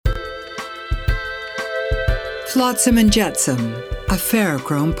Flotsam and Jetsam, a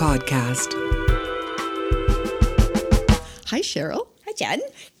Ferrochrome podcast. Hi, Cheryl. Hi, Jen.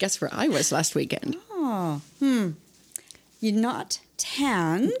 Guess where I was last weekend? You're not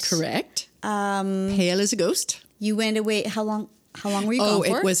tanned. Correct. Pale as a ghost. You went away. How long were you gone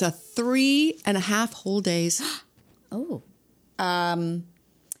for? It was a 3.5 whole days. Oh.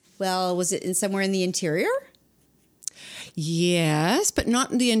 Well, was it somewhere in the interior? Yes, but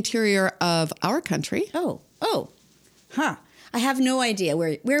not in the interior of our country. Oh. Huh. I have no idea.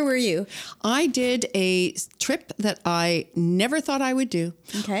 Where were you? I did a trip that I never thought I would do.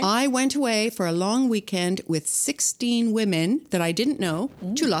 Okay. I went away for a long weekend with 16 women that I didn't know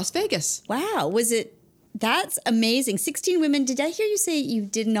to Las Vegas. Wow. That's amazing. 16 women. Did I hear you say you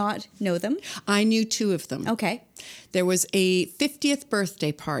did not know them? I knew 2 of them. Okay. There was a 50th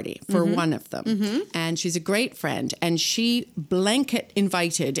birthday party for one of them, and she's a great friend, and she blanket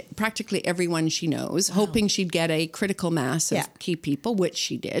invited practically everyone she knows, hoping she'd get a critical mass of key people, which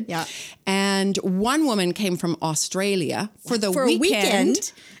she did. Yeah. And one woman came from Australia for the For a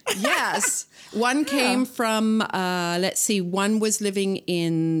weekend? Yes. One came from, one was living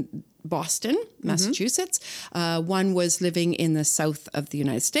in Boston, Massachusetts. One was living in the south of the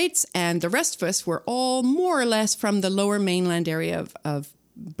United States, and the rest of us were all more or less from the lower mainland area of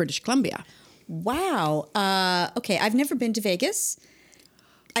British Columbia. Wow. Okay. I've never been to Vegas.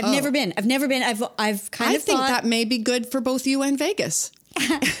 I've never been. I've kind of think thought that may be good for both you and Vegas.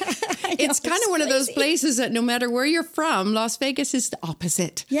 It's kind of one of those places that no matter where you're from, Las Vegas is the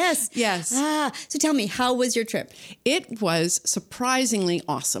opposite. Yes. So tell me, how was your trip? It was surprisingly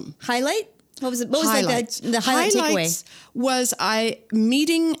awesome. Highlight? What was it? What was Highlights. like the highlight Highlights takeaway? was I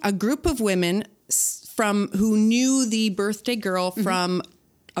meeting a group of women who knew the birthday girl from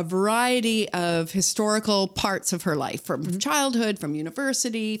a variety of historical parts of her life, from childhood, from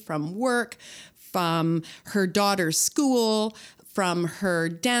university, from work, from her daughter's school, from her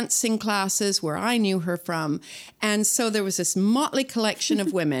dancing classes where I knew her from. And so there was this motley collection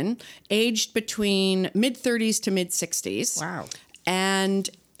of women aged between mid-30s to mid-60s. Wow. And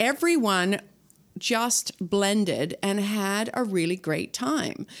everyone just blended and had a really great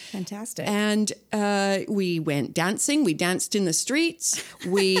time. Fantastic. And we went dancing. We danced in the streets.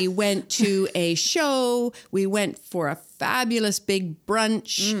 We went to a show. We went for a fabulous big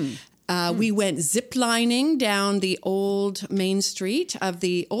brunch. We went ziplining down the old main street of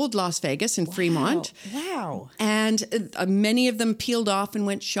the old Las Vegas in Fremont. Wow. And many of them peeled off and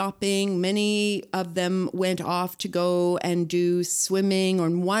went shopping. Many of them went off to go and do swimming. Or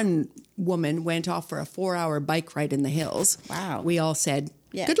one woman went off for a 4-hour bike ride in the hills. Wow. We all said,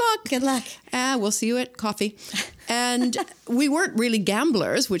 Yeah. good luck. Good luck. We'll see you at coffee. And we weren't really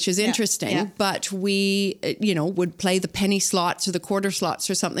gamblers, which is interesting, but we, would play the penny slots or the quarter slots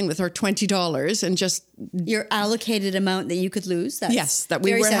or something with our $20 and just... Your allocated amount that you could lose? That's that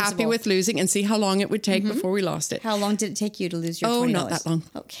we very were sensible. happy with losing and see how long it would take before we lost it. How long did it take you to lose your $20? Oh, not that long.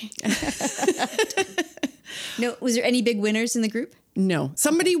 Okay. No, was there any big winners in the group? No.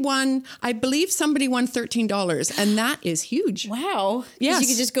 I believe somebody won $13, and that is huge. Wow. Yes. You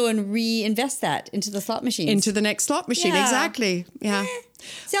could just go and reinvest that into the slot machines. Into the next slot machine, Yeah. exactly. Yeah.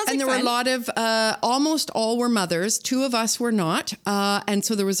 Sounds And like there were a fun. lot of, almost all were mothers. 2 of us were not. And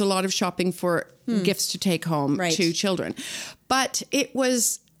so there was a lot of shopping for gifts to take home to children. But it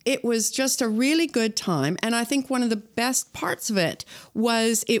was just a really good time. And I think one of the best parts of it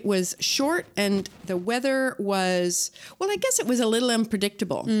was short and the weather was, I guess it was a little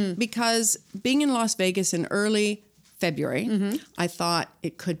unpredictable because being in Las Vegas in early February, I thought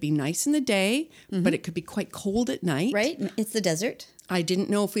it could be nice in the day, but it could be quite cold at night. Right? It's the desert. I didn't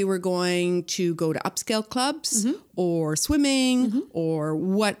know if we were going to go to upscale clubs or swimming or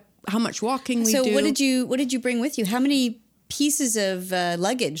how much walking we do. So what did you bring with you? How many pieces of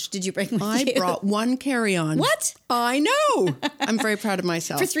luggage did you bring with you? I brought 1 carry-on. What? I know. I'm very proud of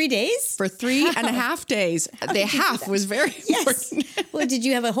myself. For 3 days? For 3.5 days. The half was very important. Well, did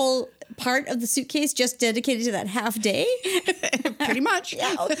you have a whole part of the suitcase just dedicated to that half day? Pretty much.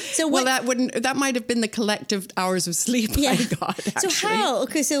 Yeah. So that might have been the collective hours of sleep I got, actually. So how?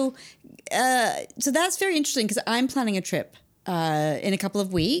 Okay, so that's very interesting because I'm planning a trip in a couple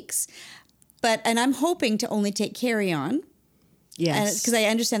of weeks, and I'm hoping to only take carry-on. Yes. Because I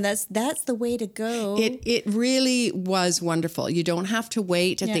understand that's the way to go. It really was wonderful. You don't have to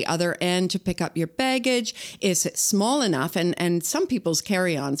wait at the other end to pick up your baggage. It's small enough, and some people's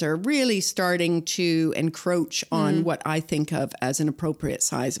carry-ons are really starting to encroach on what I think of as an appropriate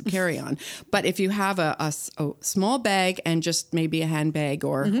size of carry-on. But if you have a small bag and just maybe a handbag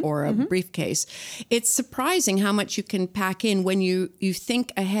or a briefcase, it's surprising how much you can pack in when you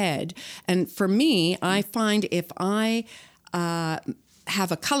think ahead. And for me, I find if I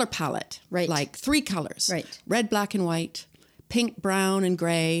have a color palette, like 3 colors, red, black, and white, pink, brown, and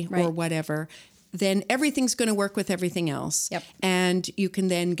gray, or whatever, then everything's going to work with everything else. Yep. And you can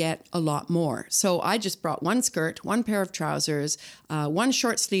then get a lot more. So I just brought 1 skirt, 1 pair of trousers, 1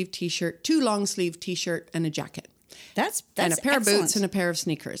 short sleeve t-shirt, 2 long sleeve t-shirt, and a jacket. That's and a pair excellent. of boots and a pair of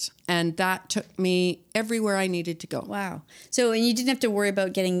sneakers. And that took me everywhere I needed to go. Wow. So, and you didn't have to worry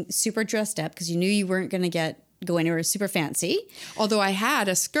about getting super dressed up because you knew you weren't going to go anywhere super fancy. Although I had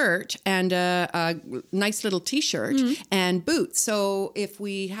a skirt and a nice little t-shirt and boots. So if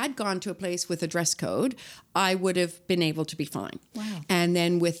we had gone to a place with a dress code, I would have been able to be fine. Wow. And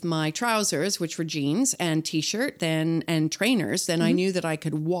then with my trousers, which were jeans and t-shirt and trainers, then I knew that I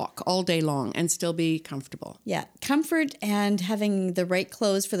could walk all day long and still be comfortable. Yeah. Comfort and having the right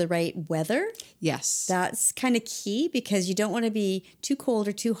clothes for the right weather. Yes. That's kind of key because you don't want to be too cold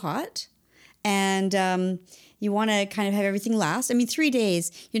or too hot. And you want to kind of have everything last. I mean, 3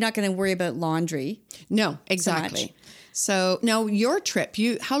 days, you're not going to worry about laundry. No, exactly. So now your trip,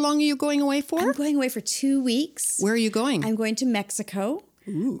 how long are you going away for? I'm going away for 2 weeks. Where are you going? I'm going to Mexico.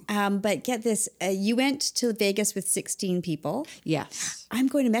 Ooh. But get this, you went to Vegas with 16 people. Yes. I'm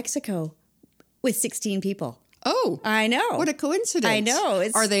going to Mexico with 16 people. Oh. I know. What a coincidence. I know.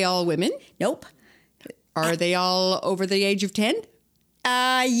 Are they all women? Nope. Are they all over the age of 10?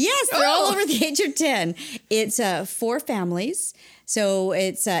 Yes, they're all over the age of 10. It's 4 families. So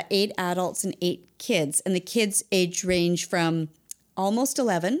it's 8 adults and 8 kids. And the kids age range from almost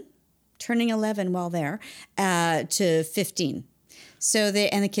 11, turning 11 while there, to 15. So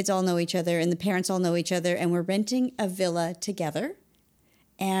the kids all know each other and the parents all know each other. And we're renting a villa together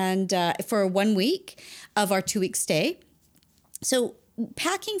and for 1 week of our 2-week stay. So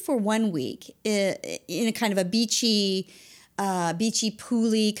packing for 1 week in a kind of a beachy,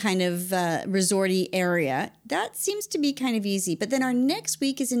 pooly kind of resorty area, that seems to be kind of easy. But then our next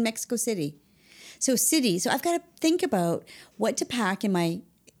week is in Mexico City. So I've got to think about what to pack in my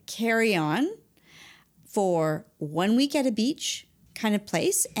carry-on for 1 week at a beach kind of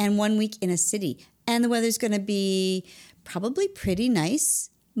place and 1 week in a city. And the weather's going to be probably pretty nice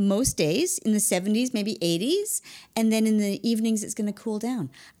most days in the 70s, maybe 80s. And then in the evenings, it's going to cool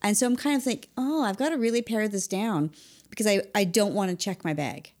down. And so I'm kind of like, I've got to really pare this down because I don't want to check my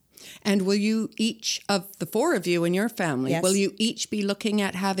bag. And will you each, of the 4 of you in your family, Yes. will you each be looking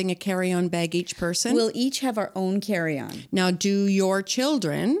at having a carry-on bag each person? We'll each have our own carry-on. Now, do your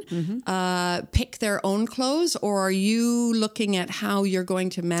children pick their own clothes, or are you looking at how you're going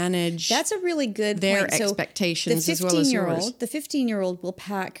to manage That's a really good their point. So expectations as well as yours? The 15-year-old will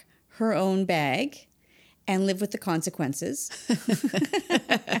pack her own bag and live with the consequences.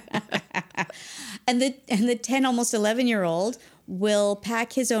 and the 10, almost 11-year-old will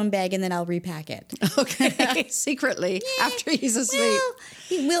pack his own bag and then I'll repack it. Okay, secretly, after he's asleep.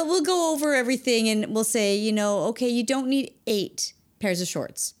 Well, we'll go over everything and we'll say, okay, you don't need 8 pairs of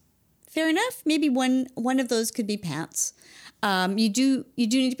shorts. Fair enough. Maybe one of those could be pants. You do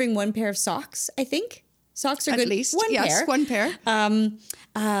need to bring 1 pair of socks, I think. Socks are At good. least, One yes, pair. 1 pair.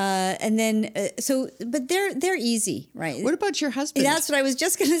 And then, but they're easy, right? What about your husband? That's what I was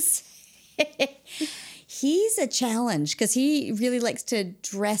just going to say. He's a challenge because he really likes to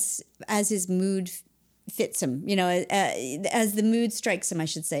dress as his mood fits him, as the mood strikes him, I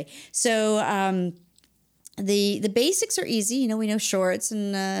should say. So the basics are easy. We know shorts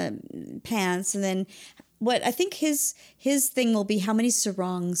and pants. And then what I think his thing will be how many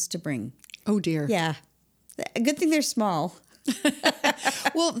sarongs to bring. Oh, dear. Yeah. A good thing they're small.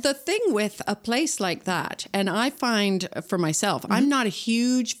 Well, the thing with a place like that, and I find for myself, I'm not a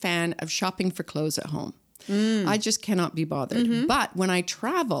huge fan of shopping for clothes at home. I just cannot be bothered. But when I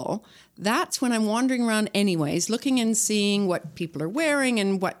travel, that's when I'm wandering around anyways, looking and seeing what people are wearing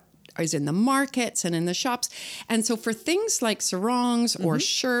and what is in the markets and in the shops. And so for things like sarongs or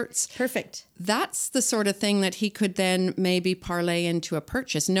shirts, Perfect. that's the sort of thing that he could then maybe parlay into a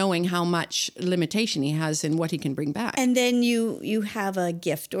purchase, knowing how much limitation he has in what he can bring back. And then you have a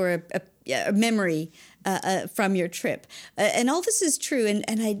gift or a memory from your trip. And all this is true. And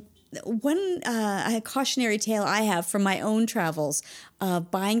a cautionary tale I have from my own travels,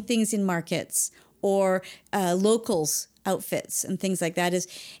 buying things in markets or locals outfits and things like that is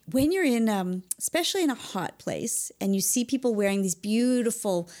when you're in, especially in a hot place, and you see people wearing these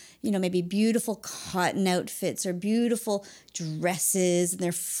beautiful, maybe beautiful cotton outfits or beautiful dresses, and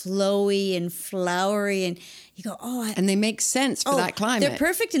they're flowy and flowery, and you go, and they make sense for that climate. They're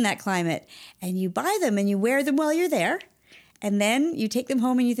perfect in that climate. And you buy them and you wear them while you're there. And then you take them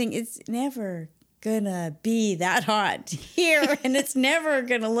home and you think, it's never gonna be that hot here, and it's never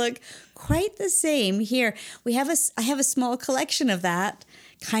gonna look quite the same here. I have a small collection of that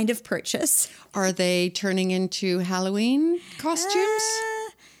kind of purchase. Are they turning into Halloween costumes?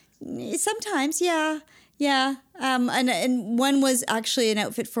 Sometimes, yeah. And one was actually an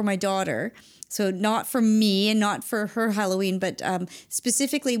outfit for my daughter. So not for me and not for her Halloween, but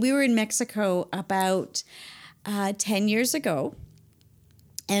specifically, we were in Mexico about 10 years ago.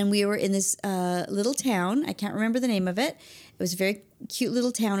 And we were in this little town. I can't remember the name of it. It was a very cute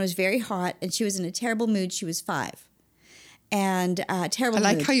little town. It was very hot. And she was in a terrible mood. She was 5. And terrible mood.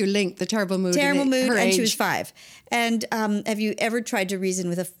 I like how you link the terrible mood. Terrible mood, her and age. she was 5. And have you ever tried to reason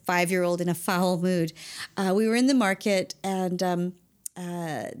with a 5-year-old in a foul mood? We were in the market, and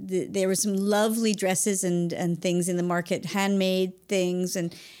there were some lovely dresses and things in the market, handmade things.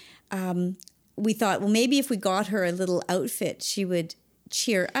 And we thought, well, maybe if we got her a little outfit, she would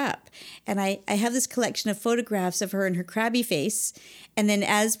cheer up. And I have this collection of photographs of her and her crabby face. And then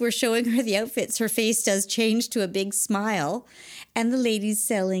as we're showing her the outfits, her face does change to a big smile. And the ladies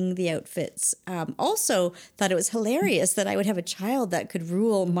selling the outfits also thought it was hilarious that I would have a child that could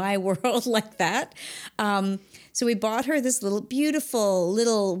rule my world like that. So we bought her this little beautiful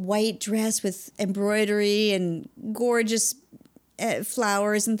little white dress with embroidery and gorgeous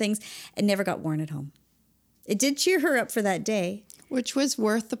flowers and things, and never got worn at home. It did cheer her up for that day. Which was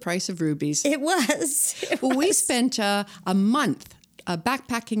worth the price of rubies. It was. We spent a month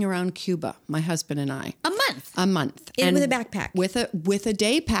backpacking around Cuba, my husband and I. A month? And with a backpack? With a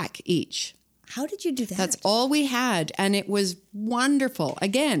day pack each. How did you do that? That's all we had, and it was wonderful.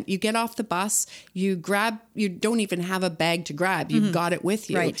 Again, you get off the bus, you don't even have a bag to grab. You've got it with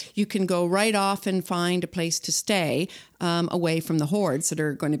you. Right. You can go right off and find a place to stay away from the hordes that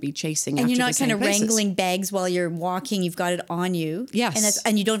are going to be chasing after the same places. And you're not kind of wrangling bags while you're walking. You've got it on you. Yes.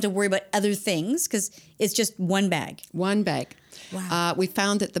 And you don't have to worry about other things because it's just one bag. One bag. Wow. We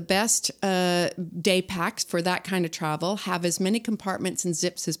found that the best day packs for that kind of travel have as many compartments and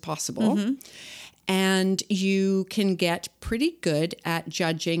zips as possible. Mm-hmm. And you can get pretty good at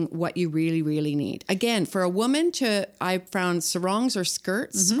judging what you really, really need. Again, for a woman I found sarongs or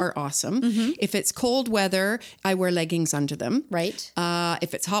skirts are awesome. Mm-hmm. If it's cold weather, I wear leggings under them. Right.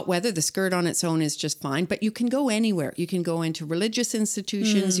 If it's hot weather, the skirt on its own is just fine. But you can go anywhere. You can go into religious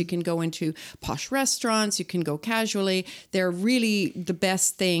institutions. You can go into posh restaurants. You can go casually. They're really the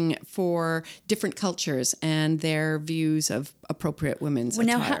best thing for different cultures and their views of appropriate women's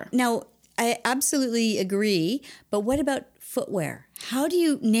attire. Now, I absolutely agree. But what about footwear? How do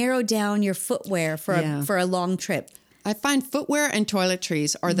you narrow down your footwear for a long trip? I find footwear and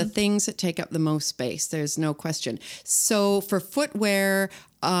toiletries are the things that take up the most space. There's no question. So for footwear,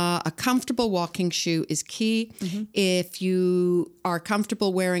 a comfortable walking shoe is key. Mm-hmm. If you are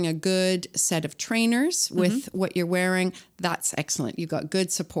comfortable wearing a good set of trainers with what you're wearing, that's excellent. You've got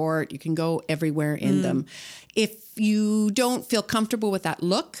good support. You can go everywhere in them. If you don't feel comfortable with that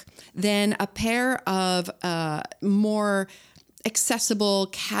look, then a pair of more accessible,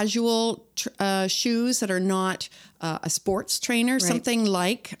 casual shoes that are not a sports trainer, something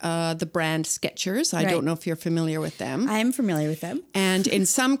like the brand Skechers. I don't know if you're familiar with them. I'm familiar with them. And in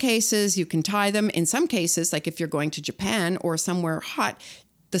some cases, you can tie them. In some cases, like if you're going to Japan or somewhere hot,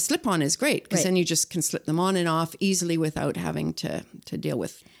 the slip-on is great because then you just can slip them on and off easily without having to deal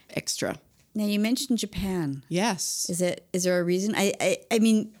with extra. Now, you mentioned Japan. Yes. Is there a reason? I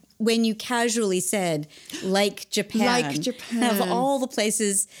mean, when you casually said, like Japan, of all the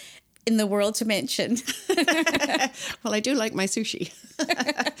places in the world to mention. Well, I do like my sushi.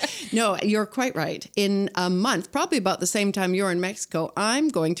 No, you're quite right. In a month, probably about the same time you're in Mexico, I'm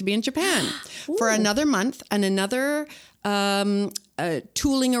going to be in Japan for another month and another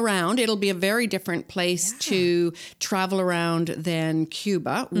tooling around. It'll be a very different place to travel around than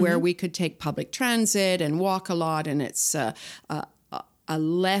Cuba, where we could take public transit and walk a lot, and it's a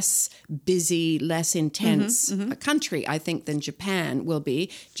less busy, less intense country, I think, than Japan will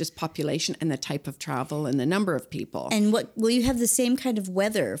be, just population and the type of travel and the number of people. And what will you have the same kind of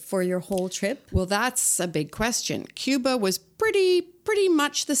weather for your whole trip? Well, that's a big question. Cuba was pretty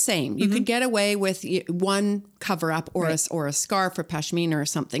much the same. You could get away with one cover-up or a scarf or pashmina or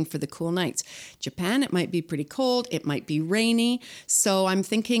something for the cool nights. Japan, it might be pretty cold. It might be rainy. So I'm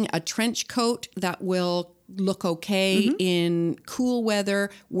thinking a trench coat that will look okay in cool weather,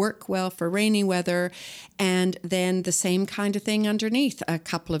 work well for rainy weather, and then the same kind of thing underneath. A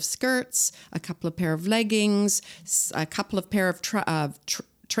couple of skirts, a couple of pair of leggings, a couple of pair of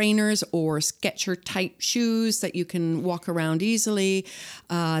trainers or Skechers type shoes that you can walk around easily.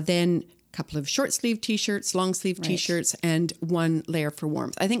 Then a couple of short sleeve t-shirts, long sleeve t-shirts, and one layer for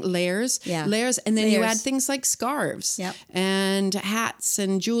warmth. I think layers, and then you add things like scarves and hats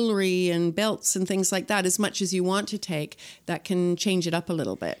and jewelry and belts and things like that, as much as you want to take. That can change it up a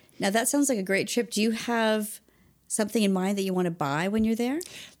little bit. Now that sounds like a great trip. Do you have something in mind that you want to buy when you're there?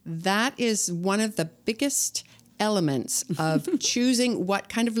 That is one of the biggest elements of choosing what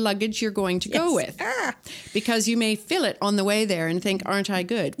kind of luggage you're going to go with. Because you may fill it on the way there and think, aren't I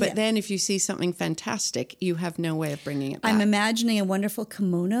good? But then if you see something fantastic, you have no way of bringing it back. I'm imagining a wonderful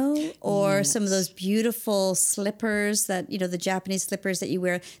kimono or some of those beautiful slippers that, the Japanese slippers that you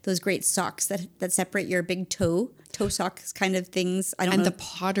wear, those great socks that separate your big toe socks kind of things. I don't know. And the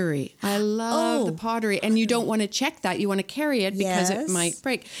pottery. I love the pottery. And you don't want to check that. You want to carry it because it might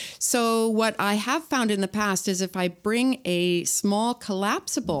break. So what I have found in the past is if I bring a small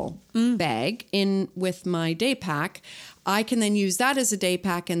collapsible bag in with my day pack, I can then use that as a day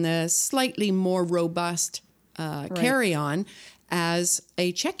pack and the slightly more robust carry-on as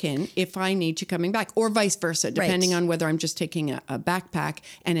a check-in if I need to coming back, or vice versa, depending on whether I'm just taking a backpack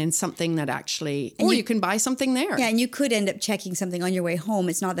and in something that actually, or you can buy something there. Yeah, and you could end up checking something on your way home.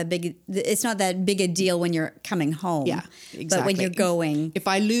 It's not that big. It's not that big a deal when you're coming home. Yeah, exactly. But when you're going, if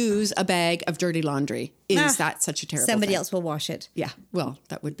I lose a bag of dirty laundry, is that such a terrible somebody thing? else will wash it. Yeah, well,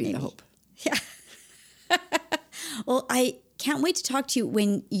 that would be the hope. Yeah. Well, I can't wait to talk to you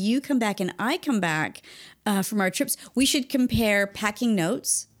when you come back and I come back from our trips. We should compare packing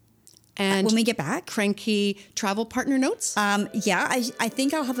notes. And when we get back, cranky travel partner notes. I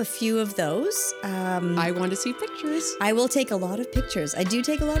think I'll have a few of those. I want to see pictures. I will take a lot of pictures. I do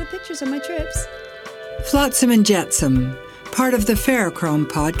take a lot of pictures on my trips. Flotsam and Jetsam, part of the Ferrochrome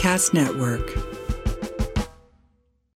Podcast Network.